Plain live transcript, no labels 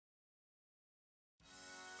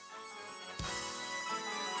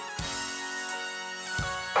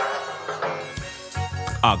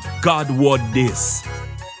A God Word This,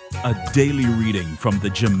 a daily reading from the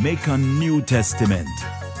Jamaican New Testament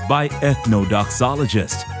by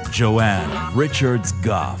Ethnodoxologist Joanne Richards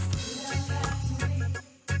Goffe.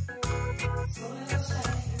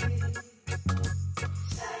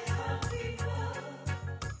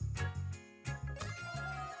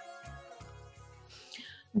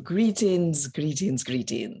 Greetings, greetings,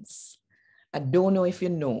 greetings. I don't know if you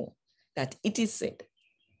know that it is said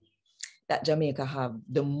that Jamaica have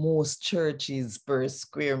the most churches per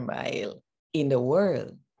square mile in the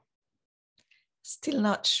world. Still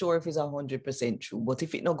not sure if it's 100% true, but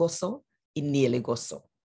if it no goes so, it nearly goes so.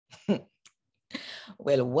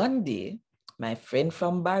 Well, one day, my friend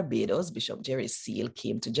from Barbados, Bishop Jerry Seal,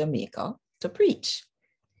 came to Jamaica to preach.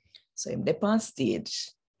 So him up on stage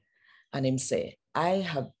and him say, I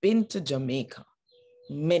have been to Jamaica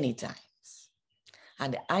many times,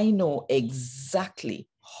 and I know exactly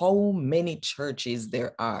how many churches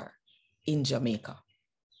there are in Jamaica.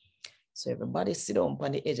 So everybody sit down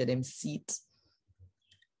on the edge of them seat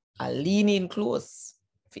and lean in close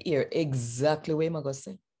to hear exactly what I'm going to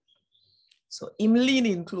say. So him lean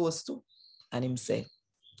in close too, and him say,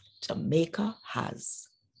 Jamaica has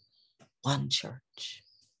one church.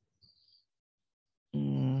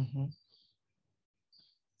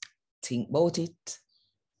 Think about it.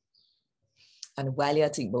 And while you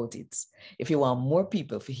think about it, if you want more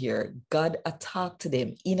people to hear God talk to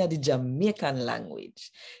them in the Jamaican language,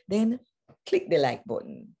 then click the like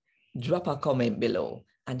button, drop a comment below,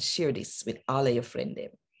 and share this with all of your friends.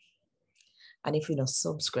 And if you don't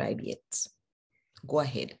subscribe yet, go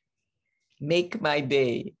ahead, make my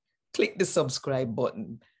day. Click the subscribe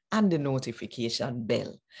button and the notification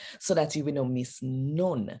bell so that you will not miss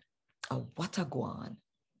none of what I go on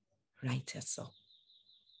right here. So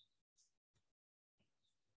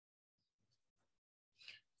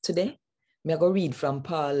today, I'm going to read from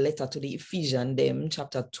Paul's letter to the Ephesians,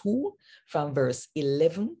 chapter 2, from verse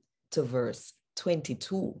 11 to verse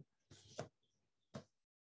 22.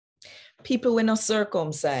 People were not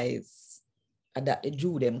circumcised, and that the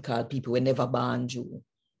Jew them called people were never born Jew.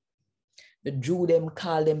 The Jew them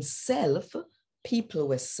call themselves people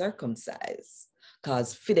were circumcised,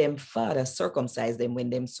 because for them father circumcised them when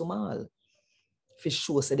them small. For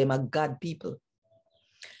sure, say them are God people.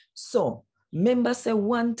 So, remember say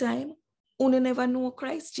one time, uno never know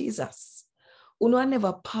Christ Jesus. Uno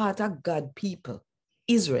never part of God people,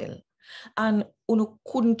 Israel. And uno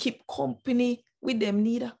couldn't keep company with them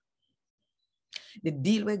neither. The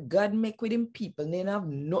deal where God make with him people, they have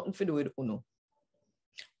nothing to do with uno.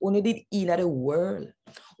 Uno did in the world.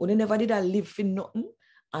 Uno never did live for nothing,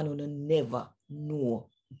 and uno never know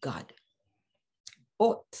God.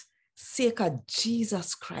 But sake of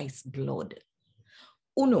Jesus Christ's blood,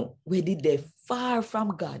 uno, where did they far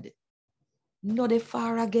from God? No, they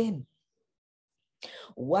far again.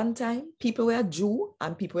 One time, people were Jew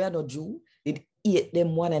and people were not Jew, did hate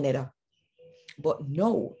them one another. But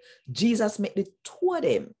no, Jesus made the two of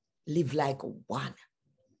them live like one.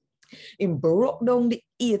 He broke down the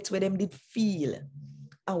hate where them did feel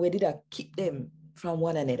and where did I keep them from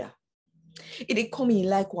one another. It did come in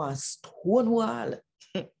like one stone wall.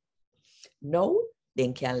 Now,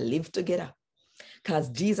 they can live together. Because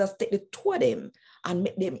Jesus take the two of them and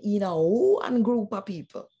make them in a one group of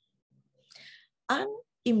people. And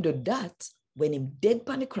him do that when him dead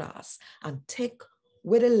upon the cross and take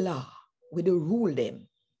with the law, with the rule them.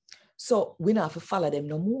 So we don't have to follow them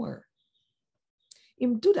no more.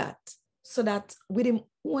 Him do that so that with him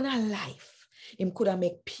own life, him could have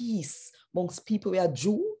make peace amongst people who are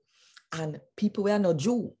Jew and people who are not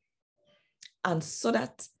Jew. And so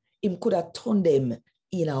that him could have turned them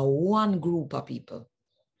in a one group of people.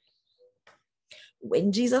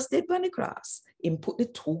 When Jesus did on the cross, he put the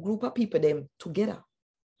two group of people them together.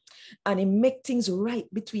 And he make things right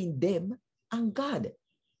between them and God.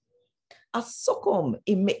 As so come,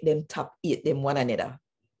 he make them hate them one another.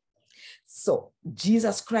 So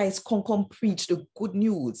Jesus Christ come preach the good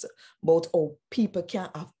news about how people can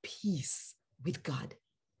have peace with God.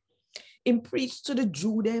 He preached to the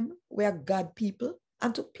Jew them, we are God people,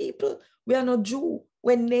 and to people we are not Jew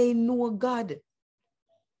when they know God.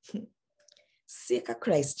 Sake of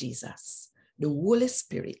Christ Jesus, the Holy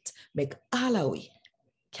Spirit make all our way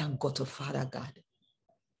can go to Father God.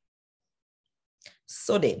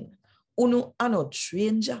 So then, uno are not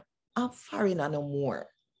stranger and foreigner no more.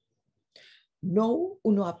 Now,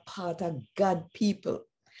 uno are part of God people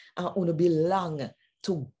and uno belong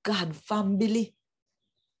to God family.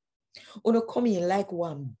 Uno come in like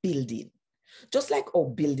one building. Just like our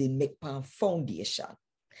building make a foundation.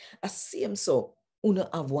 As same so, uno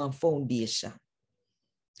have one foundation.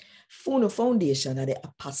 Full foundation are the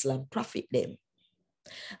apostle and prophet them.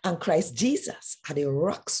 And Christ Jesus are the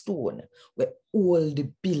rock stone where all the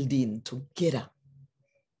building together.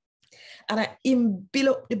 And him build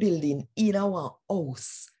up the building in our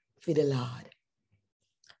house for the Lord.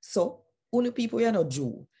 So, only people you are not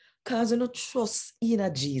Jew, because you not trust in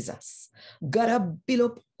Jesus. God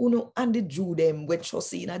build up uno and the Jew them with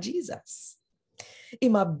trust in Jesus.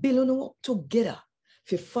 Him a build up together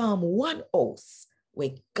for form one house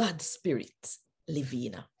where God's spirit live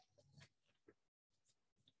in.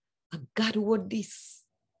 And God want this.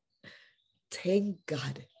 Thank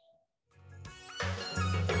God.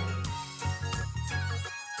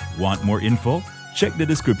 Want more info? Check the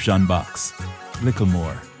description box. Little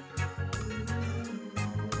more.